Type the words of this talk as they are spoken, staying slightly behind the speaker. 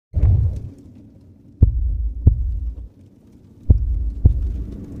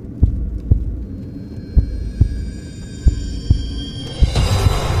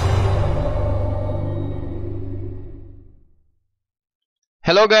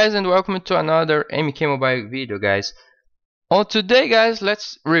Hello guys and welcome to another MK Mobile video, guys. On today, guys,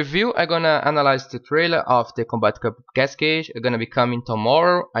 let's review. I'm gonna analyze the trailer of the Kombat Cup Cassie Cage. It's gonna be coming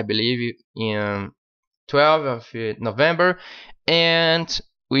tomorrow, I believe, in 12th of November, and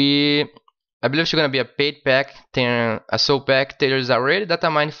I believe she's gonna be a paid pack, a soul pack. There's already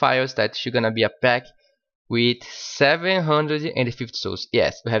data mine files that she's gonna be a pack with 750 souls.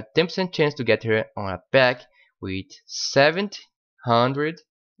 Yes, we have 10% chance to get her on a pack with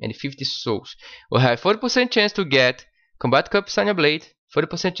 750 souls. We have 40% chance to get Kombat Cup Cassie Blade,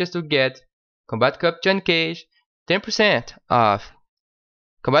 40% chance to get Kombat Cup Cassie Cage, 10% of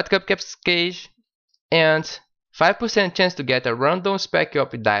Kombat Cup Cassie Cage, and 5% chance to get a random spec of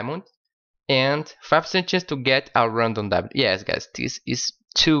diamond, and 5% chance to get a random diamond. Yes, guys, this is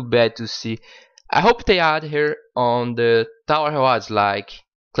too bad to see. I hope they add here on the tower rewards like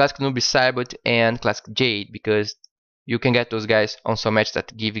Classic Noob Cybot and Classic Jade, because you can get those guys on some matches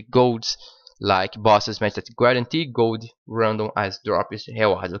that give you golds, like bosses match that guarantee gold random as drops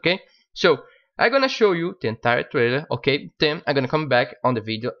rewards. Okay, so I'm gonna show you the entire trailer. Okay, then I'm gonna come back on the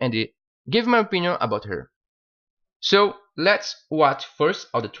video and give my opinion about her. So let's watch first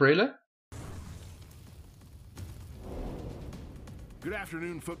of the trailer. Good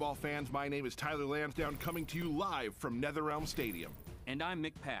afternoon, football fans. My name is Tyler Lansdowne, coming to you live from NetherRealm Stadium. And I'm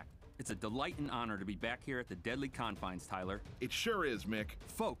Mick Pack. It's a delight and honor to be back here at the deadly confines, Tyler. It sure is, Mick.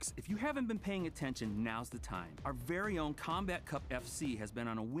 Folks, if you haven't been paying attention, now's the time. Our very own Kombat Cup FC has been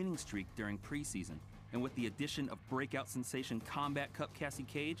on a winning streak during preseason. And with the addition of breakout sensation Kombat Cup Cassie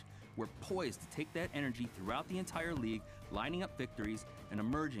Cage, we're poised to take that energy throughout the entire league, lining up victories and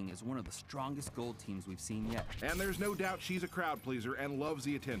emerging as one of the strongest gold teams we've seen yet. And there's no doubt she's a crowd pleaser and loves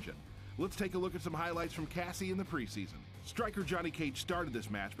the attention. Let's take a look at some highlights from Cassie in the preseason. Striker Johnny Cage started this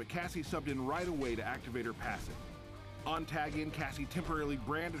match, but Cassie subbed in right away to activate her passive. On tag in, Cassie temporarily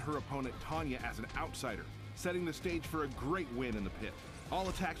branded her opponent Tanya as an outsider, setting the stage for a great win in the pit. All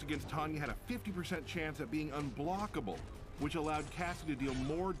attacks against Tanya had a 50% chance at being unblockable, which allowed Cassie to deal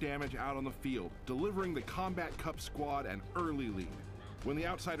more damage out on the field, delivering the Kombat Cup squad an early lead. When the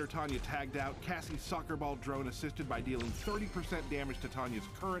outsider Tanya tagged out, Cassie's soccer ball drone assisted by dealing 30% damage to Tanya's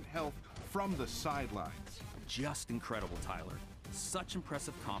current health from the sidelines. Just incredible, Tyler. Such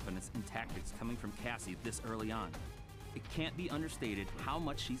impressive confidence and tactics coming from Cassie this early on. It can't be understated how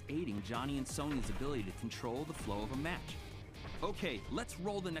much she's aiding Johnny and Sonya's ability to control the flow of a match. Okay, let's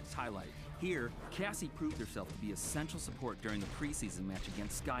roll the next highlight. Here, Cassie proved herself to be essential support during the preseason match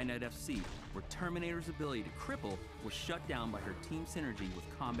against Skynet FC, where Terminator's ability to cripple was shut down by her team synergy with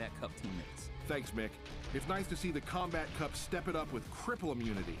Kombat Cup teammates. Thanks, Mick. It's nice to see the Kombat Cup step it up with cripple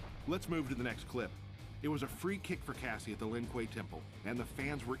immunity. Let's move to the next clip. It was a free kick for Cassie at the Lin Kuei Temple, and the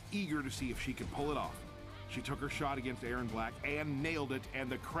fans were eager to see if she could pull it off. She took her shot against Aaron Black and nailed it, and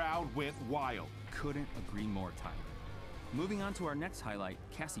the crowd went wild. Couldn't agree more, Tyler. Moving on to our next highlight,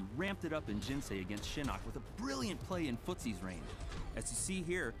 Cassie ramped it up in Jinsei against Shinnok with a brilliant play in Footsie's range. As you see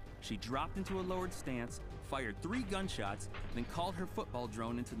here, she dropped into a lowered stance, fired 3 gunshots, then called her football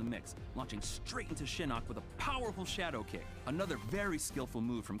drone into the mix, launching straight into Shinnok with a powerful shadow kick. Another very skillful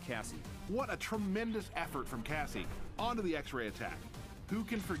move from Cassie. What a tremendous effort from Cassie. On to the X-ray attack. Who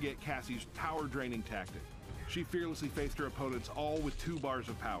can forget Cassie's power-draining tactic? She fearlessly faced her opponents all with 2 bars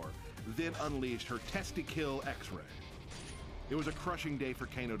of power, then unleashed her testi-kill X-ray. It was a crushing day for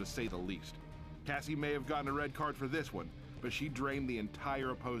Kano, to say the least. Cassie may have gotten a red card for this one, but she drained the entire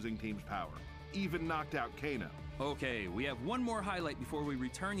opposing team's power, even knocked out Kano. Okay, we have one more highlight before we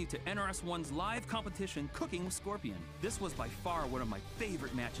return you to NRS1's live competition, Cooking with Scorpion. This was by far one of my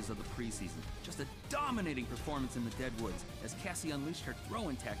favorite matches of the preseason. Just a dominating performance in the Deadwoods as Cassie unleashed her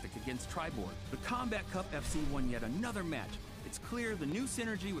throw-in tactic against Triboard. The Kombat Cup FC won yet another match. It's clear the new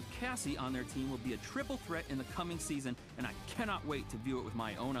synergy with Cassie on their team will be a triple threat in the coming season, and I cannot wait to view it with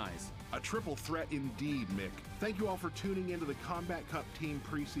my own eyes. A triple threat indeed, Mick. Thank you all for tuning into the Kombat Cup team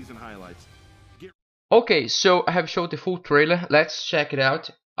preseason highlights. Okay, so I have showed the full trailer. Let's check it out.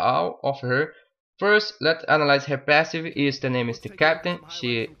 All of her. First, let's analyze her passive. The name is the Captain.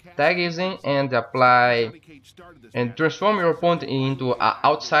 She tags in and apply and transform your opponent into an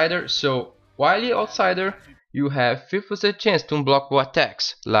outsider. So while you're outsider, you have 50% chance to unblock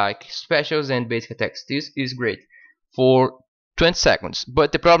attacks like specials and basic attacks. This is great for 20 seconds,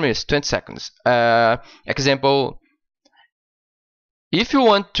 but the problem is 20 seconds. Example, if you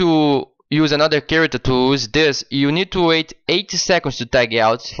want to use another character to use this, you need to wait 80 seconds to tag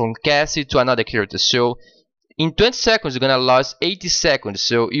out from Cassie to another character. So in 20 seconds you're gonna lose 80 seconds,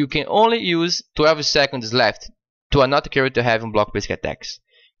 so you can only use 12 seconds left to another character having block basic attacks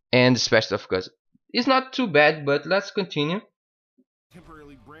and special, of course. It's not too bad, but let's continue. Temporarily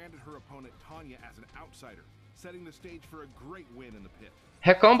branded her opponent Tanya as an outsider, setting the stage for a great win in the pit.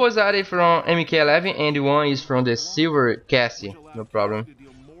 Her combos are from MK11 and one is from the Silver Cassie, no problem.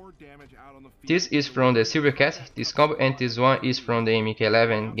 This is from the Silver Cassie, this combo, and this one is from the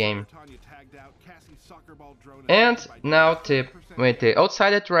MK11 game. And now when the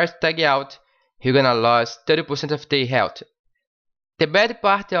outsider tries to tag out, he's gonna lose 30% of their health. The bad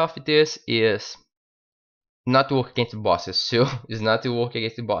part of this is not work against bosses, so it's not to work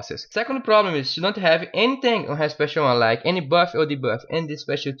against the bosses. Second problem is she don't have anything on her special one, like any buff or debuff, and the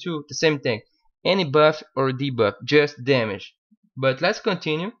special 2 the same thing, any buff or debuff, just damage. But let's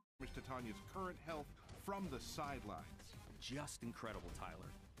continue. Just incredible, Tyler.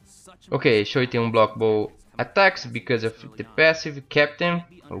 Okay, show it in blockable attacks because of the passive captain.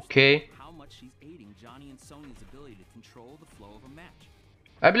 Okay. How much she's aiding Johnny and Sonya's ability to control the flow of a match.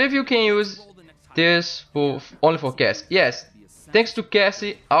 I believe you can use this only for Cassie. Yes, thanks to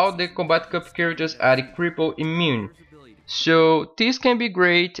Cassie, all the Kombat Cup characters are cripple immune. So this can be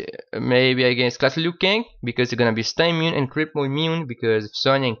great, maybe against Class Liu Kang, because you're gonna be stun immune and cripple immune because of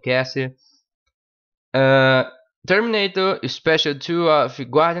Sonya and Cassie. Terminator, special 2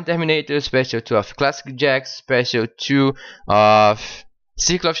 of Guardian Terminator, special 2 of Classic Jax, special 2 of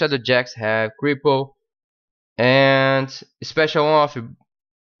Circle of Shadow Jax have cripple, and special 1 of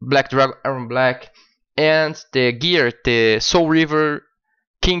Black Dragon Iron Black, and the gear, the Soul River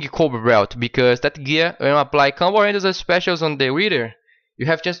King Cobra Belt, because that gear, when you apply combo ranges and specials on the reader, you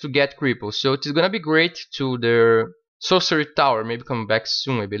have just to get cripple. So it's gonna be great to the Sorcery Tower, maybe come back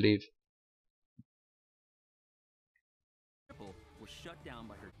soon, I believe.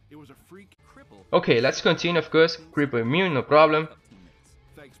 Okay, let's continue, of course. Cripple immune, no problem.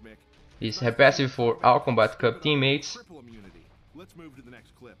 He's passive for our Kombat Cup teammates. Let's move to the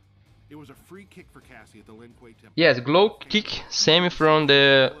next clip. It was a free kick for Cassie at the Lin Kuei Temple. Yes, glow kick, same from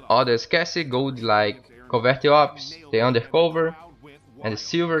the others Cassie, gold like Covert Ops, the Undercover, and the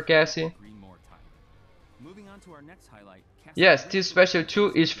Silver Cassie. Yes, this special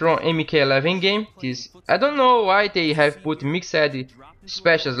 2 is from MK11 game. This, I don't know why they have put mixed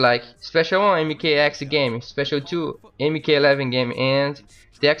specials like special 1 MKX game, special 2 MK11 game, and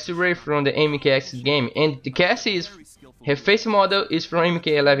the X-ray from the MKX game. And the Cassie is her face model is from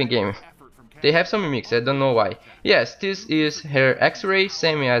MK11 game. They have some mix, I don't know why. Yes, this is her X-ray,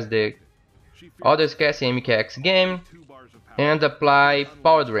 same as the other Cassie MKX game. And apply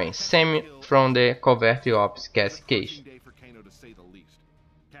power drain, same from the Kombat Cup Cassie Cage.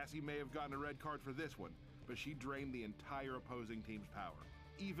 Cassie may have gotten a red card for this one, but she drained the entire opposing team's power.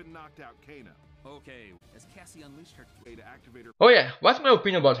 Even knocked out Kano. Okay, as Cassie unleashed her to activate her. Oh yeah, what's my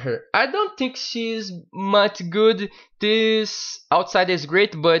opinion about her? I don't think she's much good. This outside is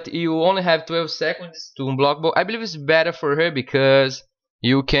great, but you only have 12 seconds to unblockable. I believe it's better for her because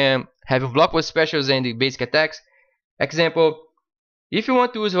you can have unblockable specials and the basic attacks. Example, if you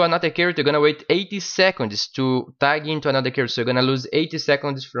want to use another character, you're gonna wait 80 seconds to tag into another character. So you're gonna lose 80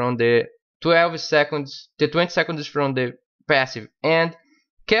 seconds from the 12 seconds, the 20 seconds from the passive. And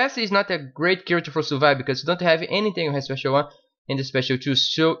Cassie is not a great character for survive because you don't have anything on her special 1 and the special 2.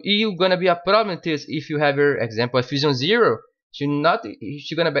 So you're gonna be a problem with this if you have her, example, a Fusion 0. She's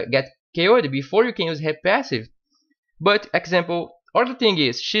gonna get KO'd before you can use her passive. But example, other thing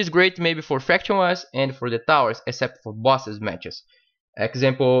is, she's great maybe for Fraction Wars and for the towers, except for bosses matches.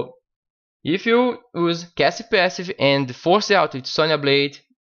 Example, if you use Cassie passive and force out with Sonya Blade,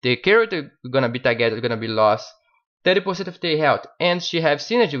 the character gonna be tagged, gonna be lost 30% of their health, and she have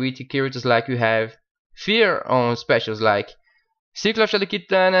synergy with characters like you have Fear on specials like Circle of Shadow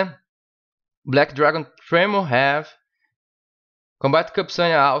Kitana, Black Dragon Tremor have, Kombat Cup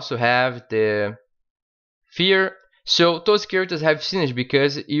Sonya also have the Fear. So those characters have synergy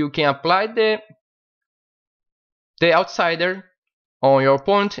because you can apply the outsider on your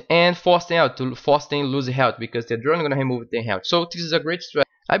opponent and force them out to force them lose health because the drone is gonna remove their health. So this is a great strategy.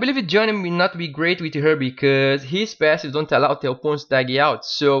 I believe Johnny will not be great with her because his passive don't allow the opponent to tag out.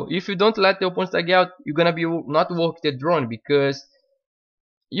 So if you don't let the opponent tag out, you're gonna be not work the drone because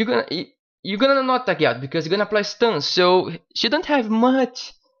you're gonna not tag out because you're gonna apply stun. So she don't have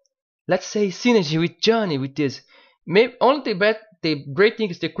much, let's say, synergy with Johnny with this. Maybe only the great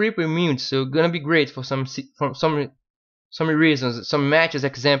thing is the cripple immune, so gonna be great for some reasons, some matches.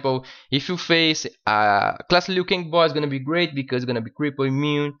 Example, if you face a Class Liu Kang boss, gonna be great because it's gonna be cripple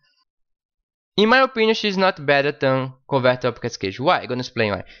immune. In my opinion, she's not better than Kombat Cup Cassie Cage. Why? I'm gonna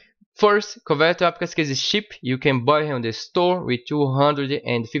explain why. First, Kombat Cup Cassie Cage is cheap. You can buy her on the store with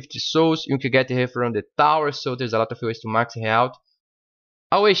 250 souls. You can get her from the tower, so there's a lot of ways to max her out.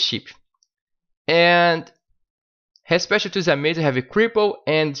 Always cheap. And Her specialty is amazing, have a cripple,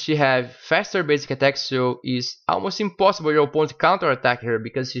 and she have faster basic attack, so it's almost impossible your opponent counter attack her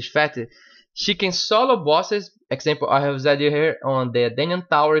because she's fat. She can solo bosses. Example, I have Zadia here on the Danyan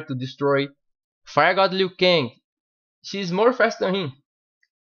Tower to destroy Fire God Liu Kang. She's more fast than him.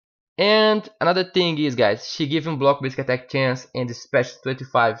 And another thing is, guys, she gives him block basic attack chance and the special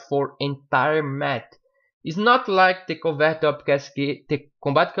 25 for entire match. It's not like the Kombat Cup Cassie Cage. The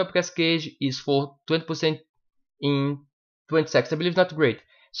Kombat Cup Cassie Cage is for 20% in 20 seconds. I believe not great.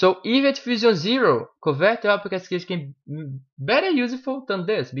 So even at Fusion 0, Kombat Cup Cassie Cage can be better useful than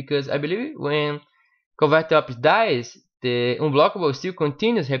this, because I believe when Kombat Up dies, the unblockable still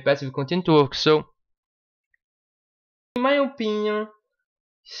continues, her passive continue to work. So in my opinion,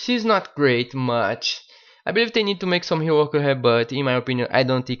 she's not great much. I believe they need to make some rework with her, but in my opinion, I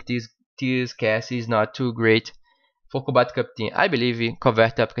don't think this Cassie is not too great for Kombat Cup team. I believe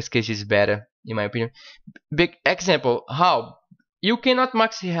Kombat Up Cassie Cage is better, in my opinion. Big example, how you cannot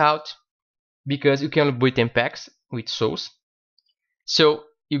max her out because you can only buy 10 packs with souls. So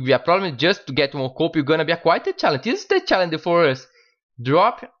it will be a problem just to get one copy. You're gonna be quite a challenge. This is the challenge for us.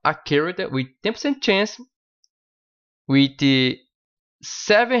 Drop a character with 10% chance with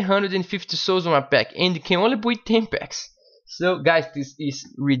 750 souls on a pack, and you can only buy 10 packs. So guys, this is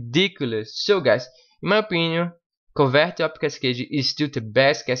ridiculous. So guys, in my opinion, Kombat Cup Cassie Cage is still the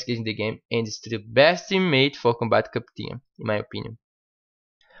best Cassie Cage in the game, and it's still the best teammate for Kombat Cup team, in my opinion.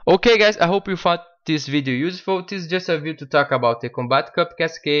 Okay guys, I hope you found this video useful. This is just a video to talk about the Kombat Cup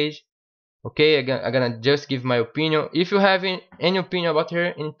Cassie Cage. Okay, I'm gonna just give my opinion. If you have any opinion about her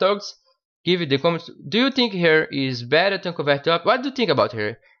in talks, give it the comments. Do you think her is better than Kombat Up? What do you think about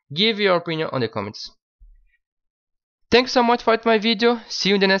her? Give your opinion on the comments. Thanks so much for watching my video. See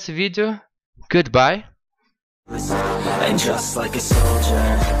you in the next video. Goodbye. And just like a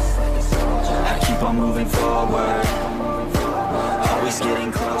soldier, I keep on moving forward, always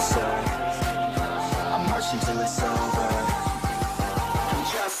getting closer.